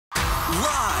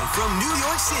Live from New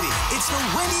York City, it's the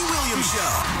Wendy Williams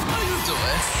Show. How you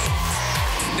doing?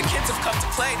 The kids have come to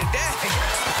play today.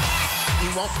 You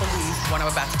won't believe what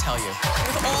I'm about to tell you.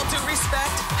 With all due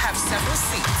respect, have several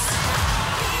seats.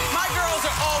 My girls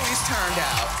are always turned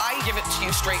out. I give it to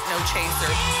you straight, no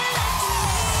chaser.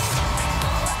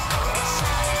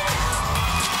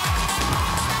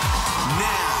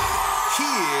 Now,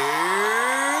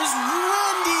 here's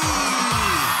Wendy.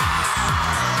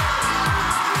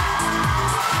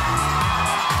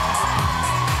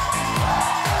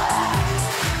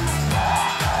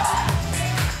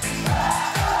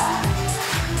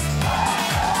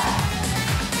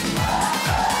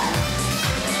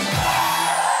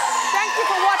 Thank you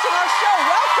for watching our show.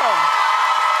 Welcome.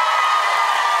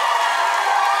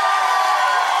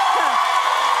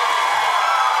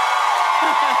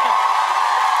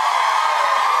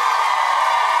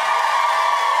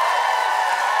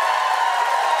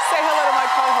 Say hello to my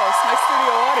co-host, my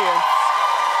studio audience.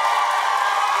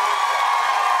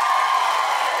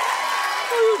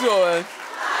 How you doing?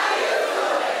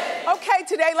 Okay,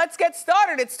 today let's get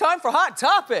started. It's time for Hot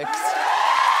Topics.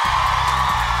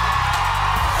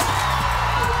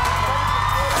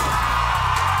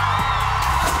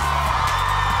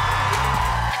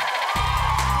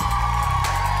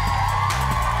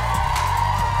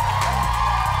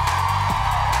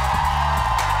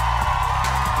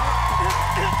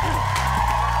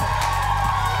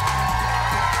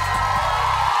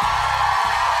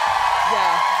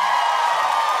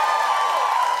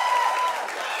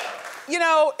 You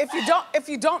know, if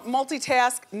you don't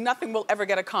multitask, nothing will ever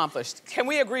get accomplished. Can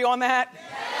we agree on that?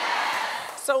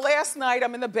 Yes. So last night,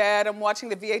 I'm in the bed, I'm watching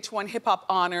the VH1 Hip Hop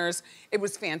Honors. It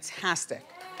was fantastic.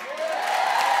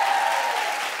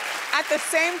 At the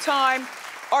same time,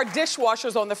 our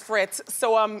dishwasher's on the fritz,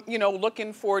 so I'm,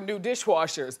 looking for new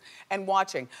dishwashers and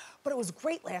watching. But it was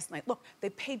great last night. Look, they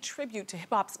paid tribute to hip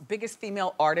hop's biggest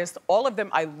female artists. All of them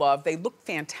I love. They look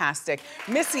fantastic.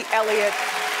 Missy Elliott,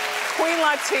 Queen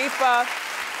Latifah,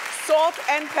 Salt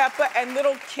and Pepper, and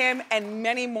Little Kim, and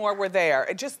many more were there.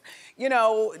 It just,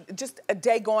 just a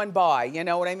day gone by, you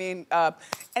know what I mean?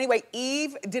 Anyway,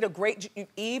 Eve,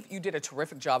 you did a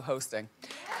terrific job hosting.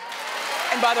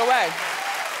 And by the way,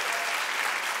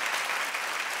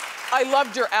 I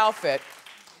loved your outfit.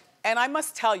 And I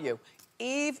must tell you,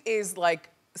 Eve is like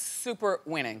super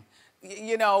winning.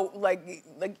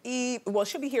 Like Eve, well,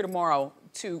 she'll be here tomorrow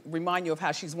to remind you of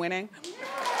how she's winning.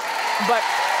 But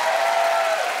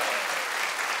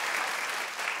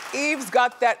Eve's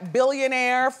got that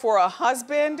billionaire for a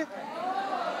husband,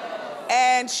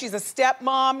 and she's a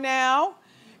stepmom now,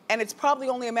 and it's probably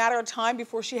only a matter of time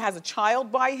before she has a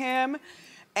child by him,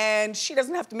 and she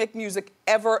doesn't have to make music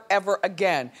ever, ever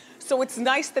again. So it's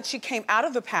nice that she came out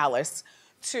of the palace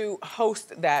to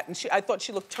host that, and I thought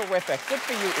she looked terrific. Good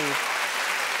for you, Eve.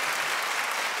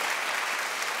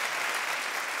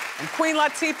 And Queen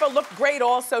Latifah looked great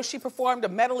also. She performed a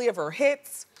medley of her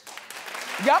hits.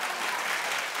 Yup.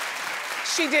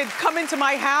 She did Come Into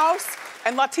My House,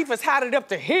 and Latifah's had it up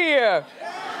to here.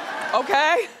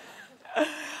 Okay?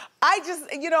 I just,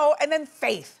 and then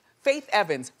Faith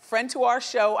Evans, friend to our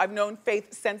show. I've known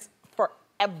Faith since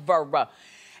forever.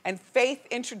 And Faith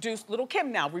introduced Little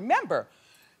Kim. Now, remember,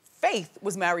 Faith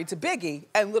was married to Biggie,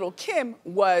 and Little Kim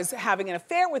was having an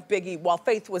affair with Biggie while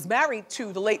Faith was married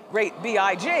to the late, great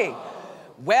B.I.G.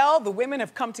 Well, the women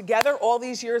have come together all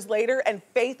these years later, and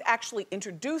Faith actually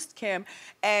introduced Kim,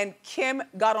 and Kim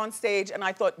got on stage and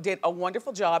I thought did a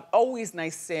wonderful job. Always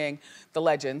nice seeing the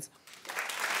legends.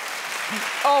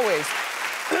 Always.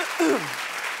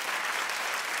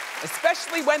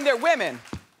 Especially when they're women.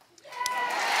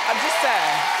 I'm just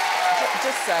saying.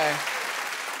 Just saying.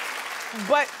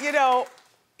 But,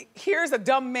 here's a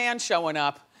dumb man showing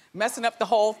up, messing up the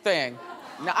whole thing.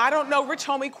 Now, I don't know Rich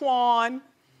Homie Quan.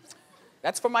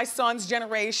 That's for my son's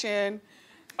generation.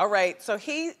 All right, so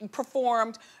he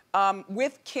performed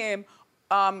with Kim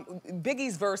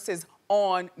Biggie's verses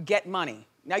on Get Money.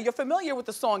 Now, you're familiar with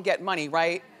the song Get Money,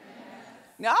 right?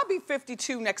 Now, I'll be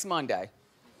 52 next Monday.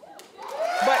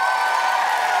 But,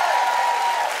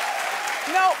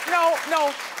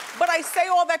 no. But I say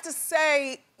all that to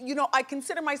say, I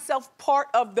consider myself part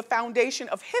of the foundation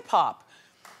of hip hop.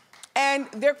 And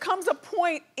there comes a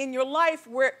point in your life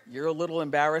where you're a little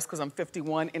embarrassed because I'm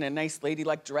 51 in a nice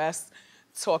ladylike dress,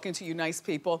 talking to you nice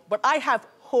people, but I have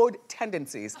hood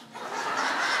tendencies.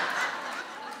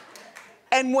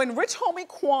 And when Rich Homie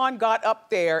Quan got up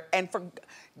there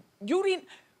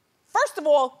first of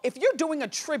all, if you're doing a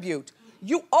tribute,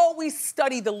 you always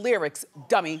study the lyrics,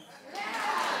 dummy.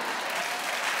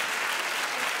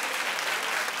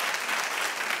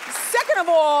 Second of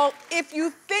all, if you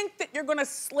think that you're gonna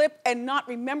slip and not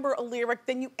remember a lyric,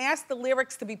 then you ask the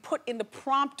lyrics to be put in the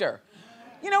prompter.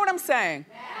 You know what I'm saying?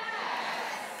 Yes.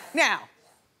 Now,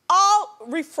 I'll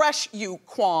refresh you,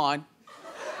 Quan.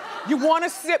 You wanna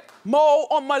sip more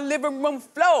on my living room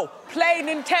floor, play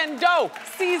Nintendo,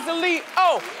 Caesar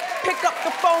Leo, pick up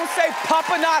the phone, say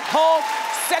Papa not home,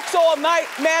 sex all night,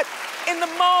 mad in the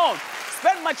moon,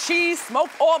 spend my cheese,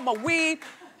 smoke all my weed,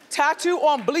 tattoo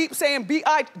on bleep saying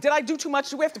B.I. Did I do too much?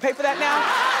 Do we have to pay for that now?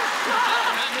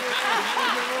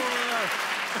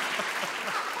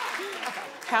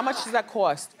 How much does that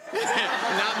cost?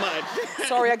 Not much.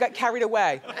 Sorry, I got carried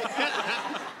away.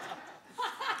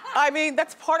 I mean,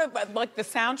 that's part of like the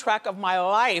soundtrack of my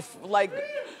life. Like,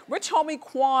 Rich Homie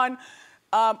Quan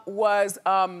was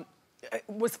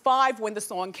 5 when the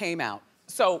song came out.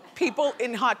 So people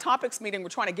in Hot Topics meeting were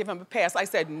trying to give him a pass. I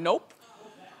said, nope.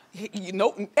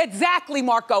 Nope. Exactly,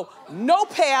 Marco. No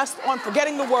pass on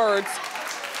forgetting the words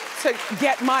to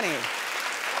get money.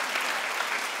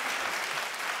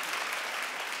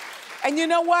 And you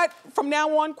know what? From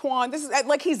now on, Quan, this is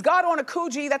like he's got on a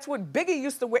Coogee. That's what Biggie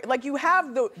used to wear. Like you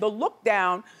have the look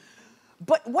down,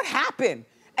 but what happened?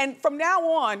 And from now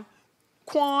on,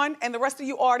 Quan and the rest of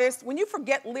you artists, when you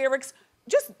forget lyrics,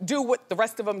 just do what the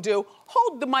rest of them do.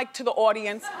 Hold the mic to the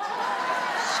audience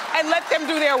and let them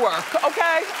do their work,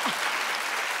 okay?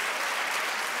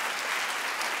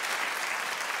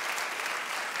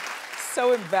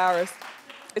 So embarrassed.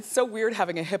 It's so weird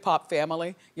having a hip hop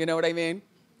family, you know what I mean?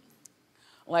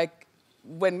 Like,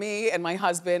 when me and my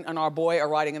husband and our boy are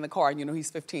riding in the car, and you know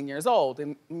he's 15 years old,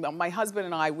 and my husband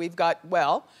and I, we've got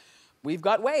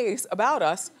ways about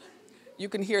us. You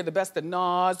can hear the best of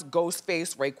Nas,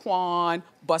 Ghostface, Raekwon,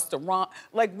 Busta Rhymes.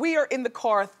 Like, we are in the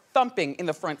car thumping in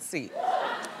the front seat.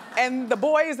 And the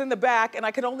boy is in the back, and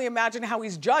I can only imagine how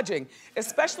he's judging,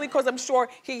 especially because I'm sure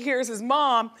he hears his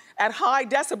mom at high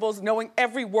decibels knowing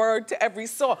every word to every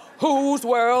song. Whose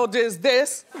world is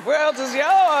this? World is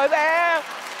yours.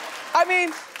 I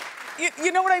mean,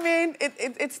 you know what I mean?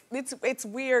 It's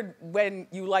weird when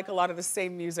you like a lot of the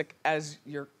same music as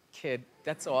your kid.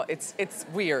 That's all. It's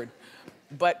weird,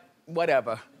 but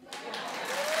whatever.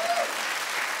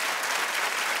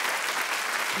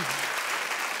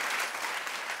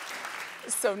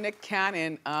 So Nick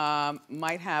Cannon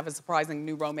might have a surprising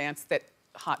new romance that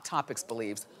Hot Topics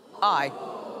believes.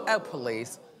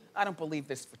 Please, I don't believe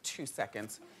this for 2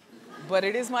 seconds. But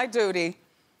it is my duty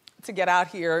to get out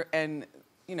here and,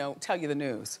 you know, tell you the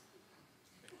news.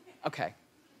 Okay,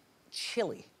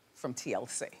 Chili from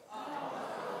TLC.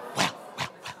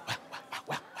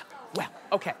 Well,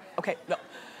 okay, look.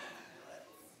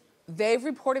 They've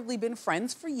reportedly been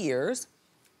friends for years,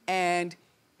 and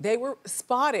they were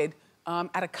spotted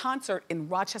at a concert in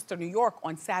Rochester, New York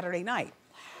on Saturday night.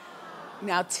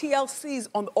 Now, TLC's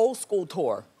on the old school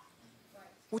tour,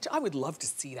 which I would love to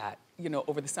see that, you know,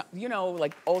 over the summer, you know,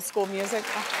 like old school music.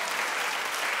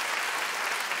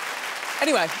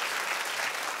 Anyway,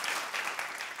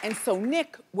 and so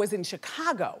Nick was in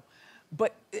Chicago,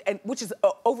 which is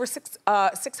over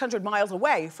 600 miles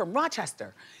away from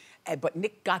Rochester. But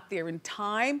Nick got there in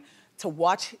time to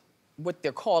watch what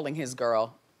they're calling his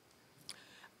girl.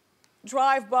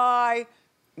 Drive-by,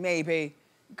 maybe.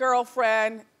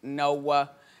 Girlfriend, no.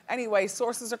 Anyway,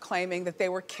 sources are claiming that they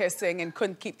were kissing and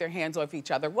couldn't keep their hands off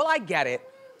each other. Well, I get it.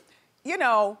 You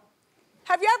know,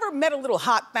 have you ever met a little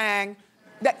hot thing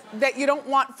that you don't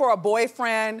want for a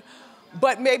boyfriend,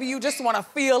 but maybe you just want to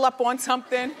feel up on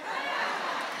something?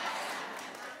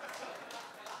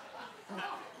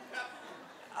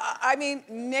 I mean,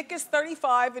 Nick is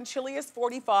 35 and Chili is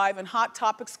 45, and Hot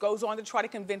Topics goes on to try to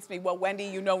convince me, well, Wendy,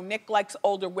 you know Nick likes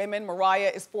older women,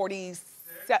 Mariah is 46.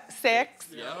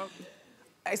 Yeah.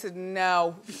 I said,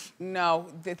 no,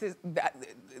 that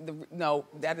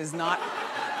is not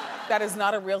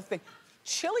a real thing.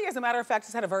 Chili, as a matter of fact,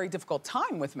 has had a very difficult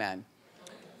time with men.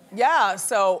 Yeah,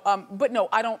 so, but no,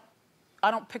 I don't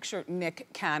picture Nick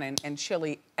Cannon and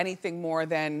Chili anything more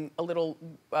than a little,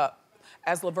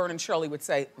 as Laverne and Shirley would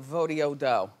say,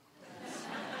 Vodio-do.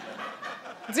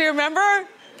 Do you remember?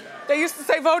 They used to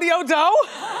say Vodio-do?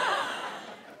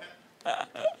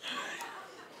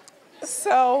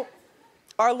 So,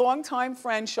 our longtime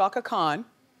friend Shaka Khan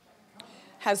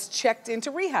has checked into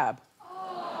rehab.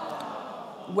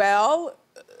 Well,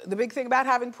 the big thing about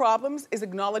having problems is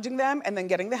acknowledging them and then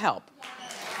getting the help.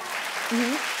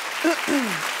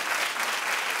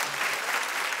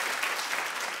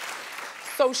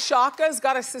 So Shaka's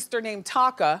got a sister named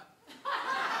Taka.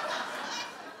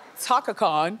 Taka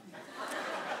Khan.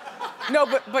 No,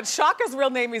 but Shaka's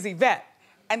real name is Yvette,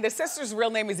 and the sister's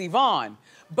real name is Yvonne.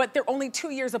 But they're only 2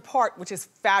 years apart, which is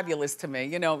fabulous to me,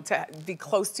 you know, to be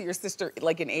close to your sister,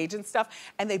 like in age and stuff.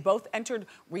 And they both entered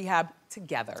rehab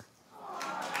together.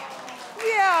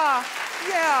 Yeah,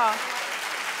 yeah.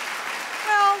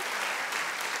 Well,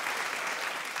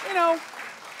 you know,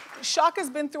 Shaka's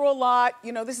been through a lot.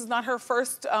 You know, this is not her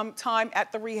first time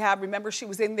at the rehab. Remember, she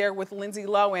was in there with Lindsay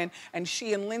Lohan, and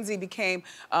she and Lindsay became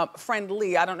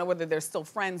friendly. I don't know whether they're still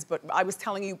friends, but I was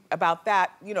telling you about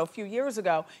that, you know, a few years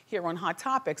ago here on Hot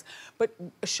Topics. But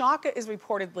Shaka is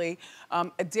reportedly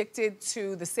addicted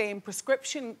to the same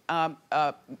prescription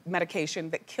medication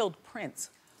that killed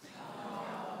Prince.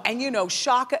 And you know,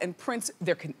 Shaka and Prince,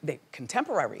 they're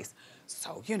contemporaries.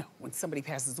 So, you know, when somebody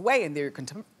passes away and they're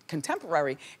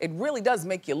contemporary, it really does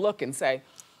make you look and say,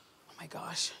 oh my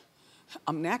gosh,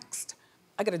 I'm next.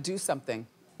 I gotta do something,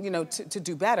 you know, to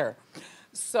do better.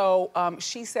 So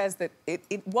she says that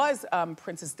it was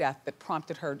Prince's death that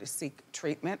prompted her to seek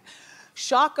treatment.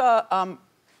 Shaka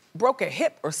broke a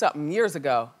hip or something years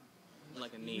ago.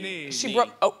 Like a knee. She broke,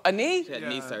 oh, a knee? She had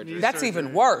knee surgery. That's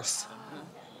even worse.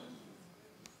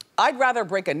 I'd rather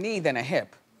break a knee than a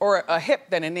hip, or a hip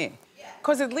than a knee.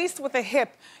 Because at least with a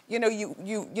hip, you know,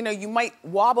 you might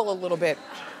wobble a little bit,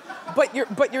 but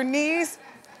your knees,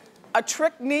 a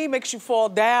trick knee makes you fall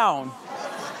down.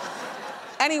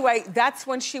 Anyway, that's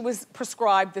when she was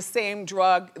prescribed the same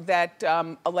drug that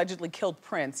allegedly killed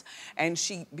Prince, and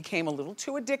she became a little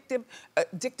too addicted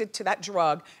to that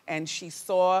drug, and she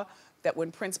saw that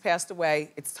when Prince passed away,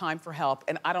 it's time for help.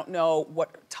 And I don't know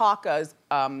what Taka's,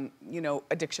 you know,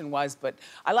 addiction was, but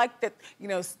I like that, you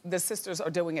know, the sisters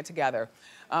are doing it together.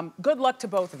 Good luck to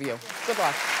both of you. Good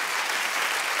luck.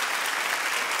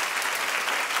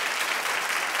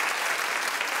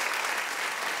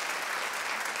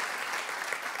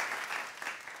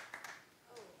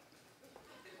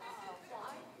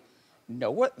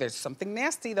 No, what? There's something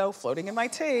nasty, though, floating in my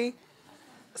tea.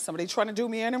 Somebody trying to do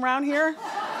me in around here?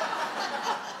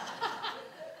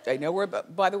 I know we're,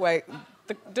 by the way,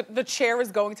 the chair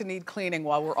is going to need cleaning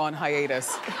while we're on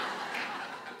hiatus.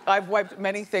 I've wiped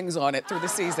many things on it through the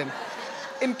season.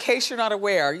 In case you're not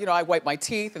aware, you know, I wipe my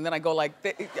teeth and then I go like,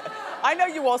 I know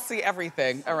you all see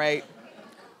everything, all right?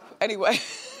 Anyway,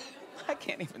 I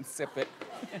can't even sip it.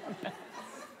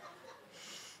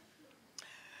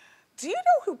 Do you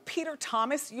know who Peter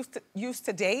Thomas used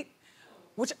to date?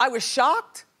 Which I was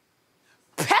shocked.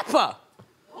 Peppa.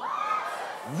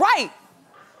 Right.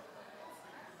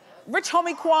 Rich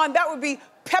homie Quan, that would be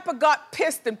Peppa got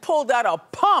pissed and pulled out a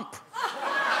pump.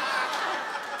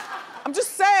 I'm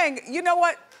just saying, you know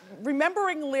what?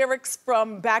 Remembering lyrics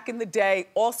from back in the day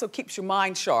also keeps your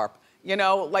mind sharp. You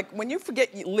know, like when you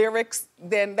forget lyrics,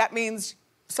 then that means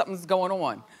something's going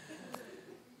on.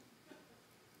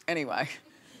 Anyway,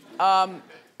 on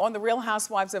The Real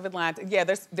Housewives of Atlanta, yeah,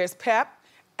 there's Pep,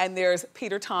 and there's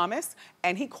Peter Thomas,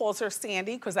 and he calls her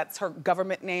Sandy because that's her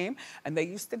government name, and they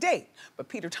used to date. But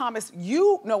Peter Thomas,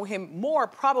 you know him more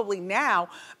probably now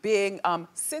being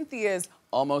Cynthia's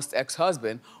almost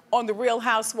ex-husband on The Real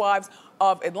Housewives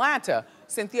of Atlanta,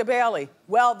 Cynthia Bailey.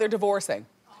 Well, they're divorcing.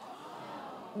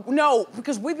 No,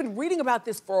 because we've been reading about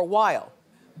this for a while,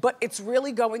 but it's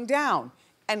really going down.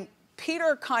 And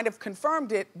Peter kind of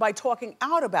confirmed it by talking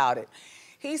out about it.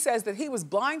 He says that he was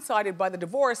blindsided by the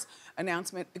divorce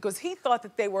announcement because he thought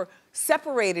that they were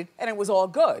separated and it was all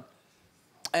good.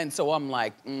 And so I'm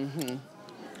like,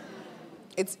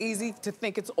 It's easy to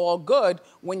think it's all good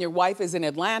when your wife is in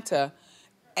Atlanta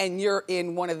and you're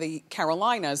in one of the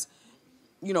Carolinas,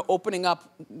 you know, opening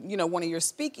up, you know, one of your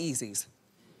speakeasies.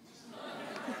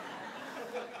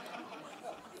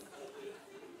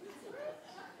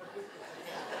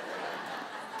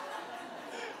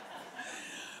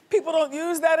 People don't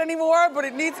use that anymore, but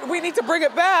we need to bring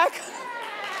it back.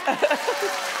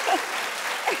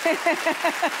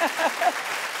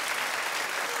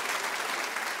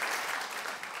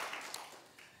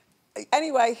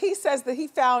 Anyway, he says that he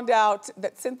found out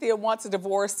that Cynthia wants a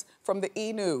divorce from the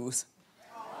E! News.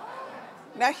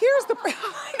 Now here's the,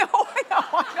 I know.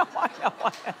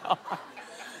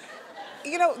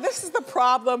 You know, this is the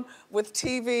problem with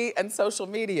TV and social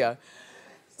media.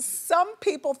 Some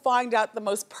people find out the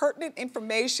most pertinent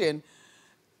information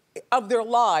of their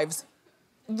lives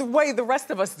the way the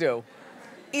rest of us do.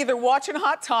 Either watching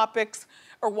Hot Topics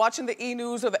or watching the E!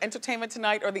 News or the Entertainment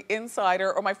Tonight or the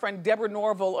Insider or my friend Deborah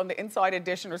Norville on the Inside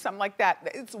Edition or something like that.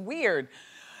 It's weird.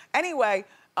 Anyway,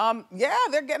 yeah,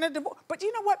 they're getting a divorce. But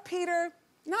you know what, Peter?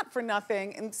 Not for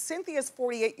nothing. And Cynthia's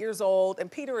 48 years old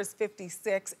and Peter is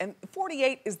 56 and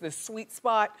 48 is the sweet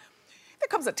spot. There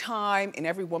comes a time in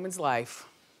every woman's life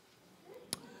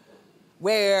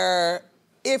where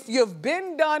if you've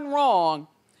been done wrong,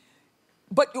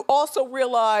 But you also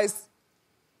realize,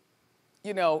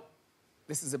 you know,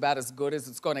 this is about as good as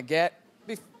it's gonna get.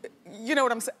 You know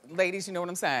what I'm saying? Ladies, you know what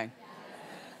I'm saying?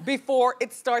 Before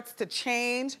it starts to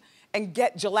change and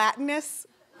get gelatinous.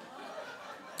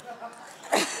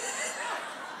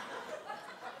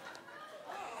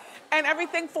 And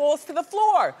everything falls to the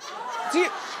floor.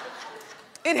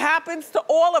 It happens to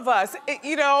all of us,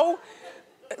 you know?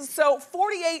 So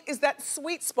 48 is that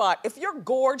sweet spot. If you're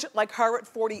gorge like her at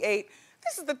 48,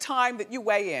 this is the time that you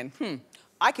weigh in.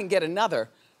 I can get another.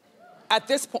 At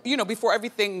this point, you know, before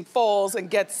everything falls and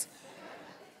gets,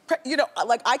 you know,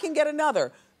 like I can get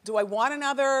another. Do I want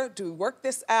another? Do we work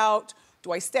this out?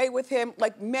 Do I stay with him?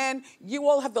 Like men, you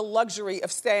all have the luxury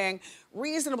of staying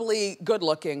reasonably good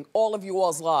looking all of you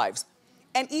all's lives.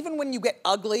 And even when you get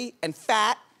ugly and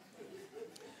fat,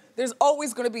 there's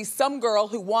always gonna be some girl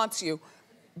who wants you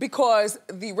because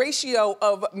the ratio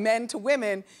of men to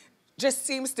women just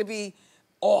seems to be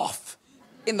off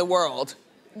in the world.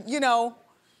 You know,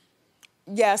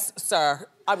 yes, sir,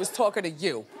 I was talking to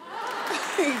you.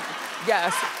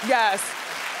 Yes, yes.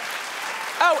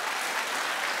 Oh.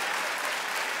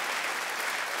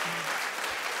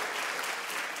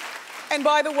 And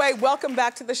by the way, welcome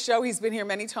back to the show. He's been here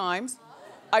many times.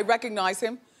 I recognize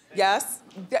him. Yes.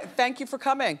 Thank you for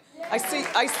coming. I see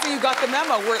you got the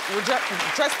memo. We're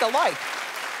dressed alike.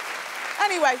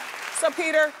 Anyway, so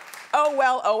Peter, oh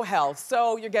well, oh hell.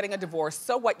 So you're getting a divorce.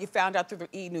 So what? You found out through the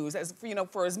e-news. As you know,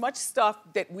 for as much stuff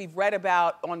that we've read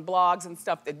about on blogs and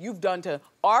stuff that you've done to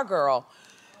our girl,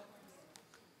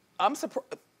 I'm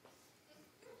surprised.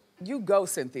 You go,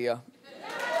 Cynthia.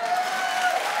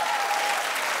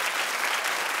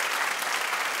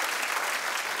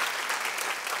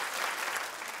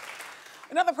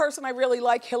 Another person I really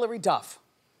like, Hilary Duff.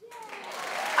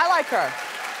 I like her.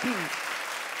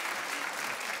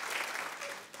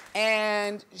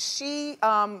 And she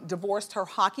divorced her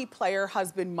hockey player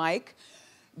husband, Mike.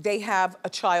 They have a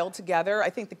child together. I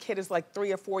think the kid is like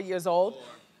 3 or 4 years old.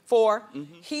 Four.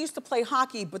 He used to play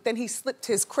hockey, but then he slipped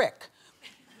his crick.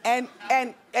 And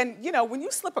you know, when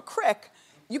you slip a crick,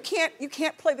 you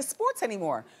can't play the sports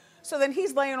anymore. So then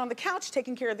he's laying on the couch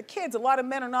taking care of the kids. A lot of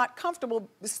men are not comfortable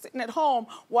sitting at home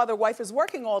while their wife is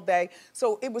working all day.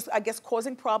 So it was, I guess,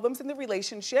 causing problems in the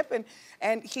relationship.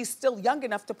 And he's still young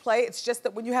enough to play. It's just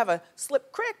that when you have a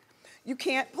slip crick, you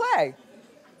can't play.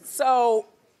 So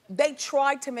they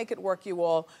tried to make it work, you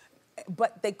all,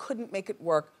 but they couldn't make it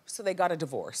work, so they got a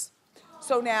divorce.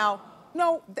 So now,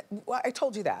 no, I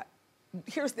told you that.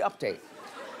 Here's the update.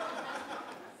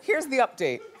 Here's the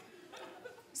update.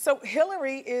 So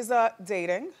Hilary is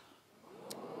dating,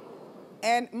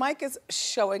 and Mike is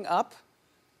showing up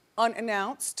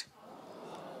unannounced,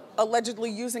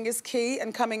 allegedly using his key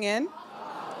and coming in,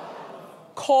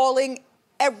 calling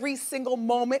every single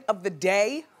moment of the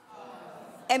day,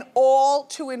 and all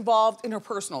too involved in her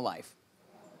personal life.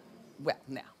 Well,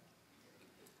 now,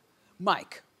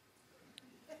 Mike,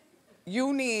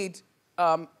 you need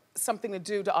something to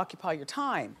do to occupy your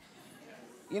time.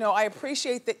 You know, I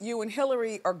appreciate that you and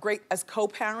Hilary are great as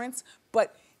co-parents,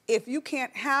 but if you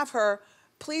can't have her,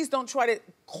 please don't try to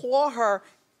claw her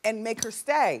and make her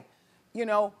stay. You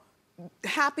know,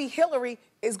 happy Hilary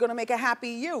is gonna make a happy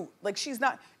you. Like she's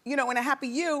not, you know, and a happy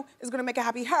you is gonna make a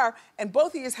happy her, and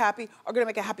both of you happy are gonna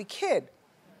make a happy kid.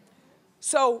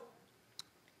 So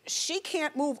she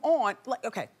can't move on. Like,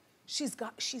 okay, she's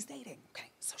dating, okay?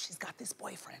 So she's got this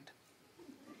boyfriend.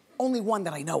 Only one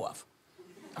that I know of.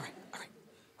 All right.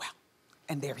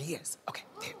 And there he is. Okay,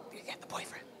 there, yeah, the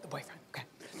boyfriend, okay.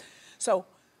 So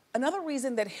another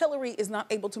reason that Hilary is not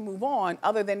able to move on,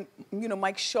 other than, you know,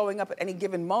 Mike showing up at any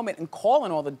given moment and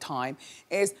calling all the time,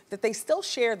 is that they still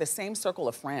share the same circle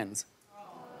of friends.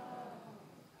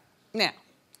 Now,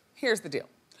 here's the deal.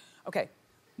 Okay,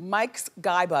 Mike's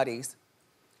guy buddies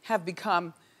have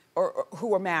become, or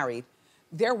who are married,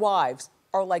 their wives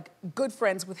are like good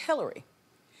friends with Hilary.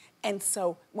 And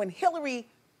so when Hilary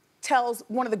tells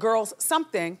one of the girls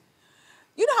something,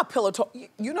 you know how pillow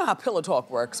talk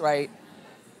works, right?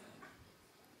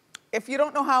 If you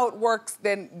don't know how it works,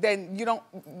 then you don't,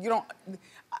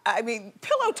 I mean,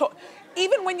 pillow talk,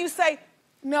 even when you say,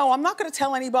 no, I'm not gonna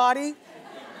tell anybody,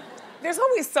 there's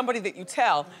always somebody that you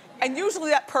tell, and usually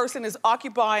that person is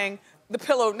occupying the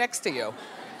pillow next to you.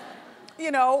 You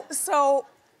know, so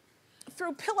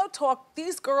through pillow talk,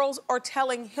 these girls are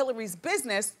telling Hilary's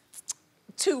business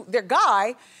to their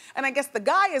guy, and I guess the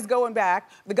guy is going back,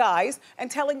 the guys,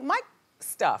 and telling Mike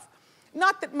stuff.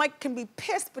 Not that Mike can be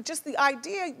pissed, but just the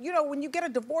idea, you know, when you get a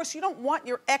divorce, you don't want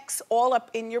your ex all up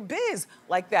in your biz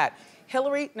like that.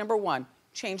 Hilary, number one,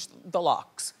 change the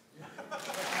locks.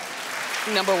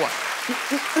 Number one.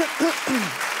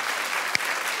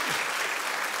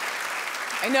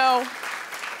 I know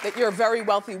that you're a very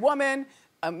wealthy woman.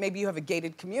 Maybe you have a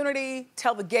gated community.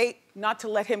 Tell the gate not to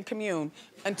let him commune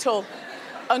until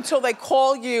they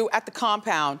call you at the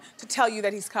compound to tell you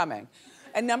that he's coming.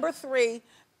 And number 3,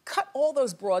 cut all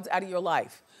those broads out of your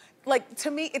life. Like,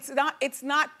 to me, it's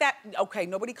not that, okay,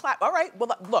 nobody clap. All right, well,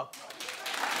 look.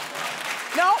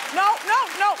 No.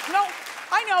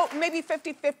 I know, maybe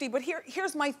 50-50, but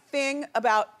here's my thing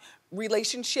about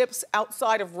relationships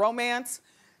outside of romance.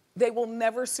 They will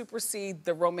never supersede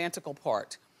the romantical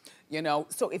part, you know?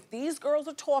 So if these girls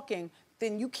are talking,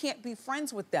 then you can't be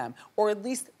friends with them, or at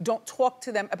least don't talk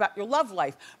to them about your love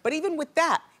life. But even with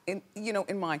that in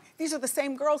mind, these are the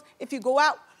same girls, if you go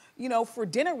out, for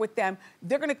dinner with them,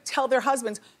 they're gonna tell their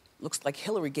husbands, looks like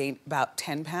Hillary gained about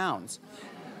 10 pounds.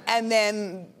 And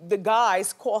then the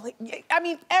guys call,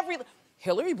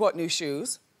 Hillary bought new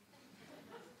shoes.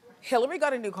 Hillary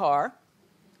got a new car.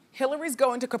 Hillary's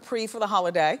going to Capri for the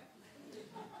holiday.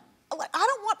 I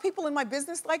don't want people in my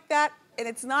business like that, and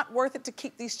it's not worth it to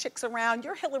keep these chicks around.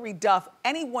 You're Hillary Duff,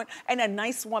 anyone, and a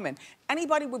nice woman.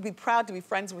 Anybody would be proud to be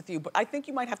friends with you, but I think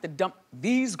you might have to dump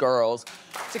these girls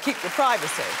to keep your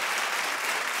privacy.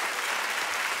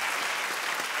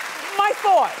 My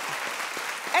thought.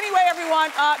 Anyway,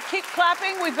 everyone, keep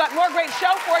clapping. We've got more great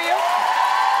show for you.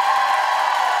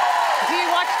 Do you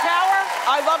watch Power?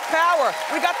 I love Power.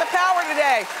 We got the Power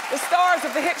today. The stars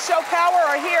of the hit show Power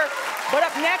are here. But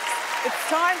up next, it's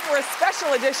time for a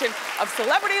special edition of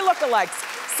Celebrity Lookalikes.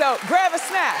 So grab a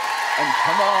snack and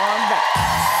come on back.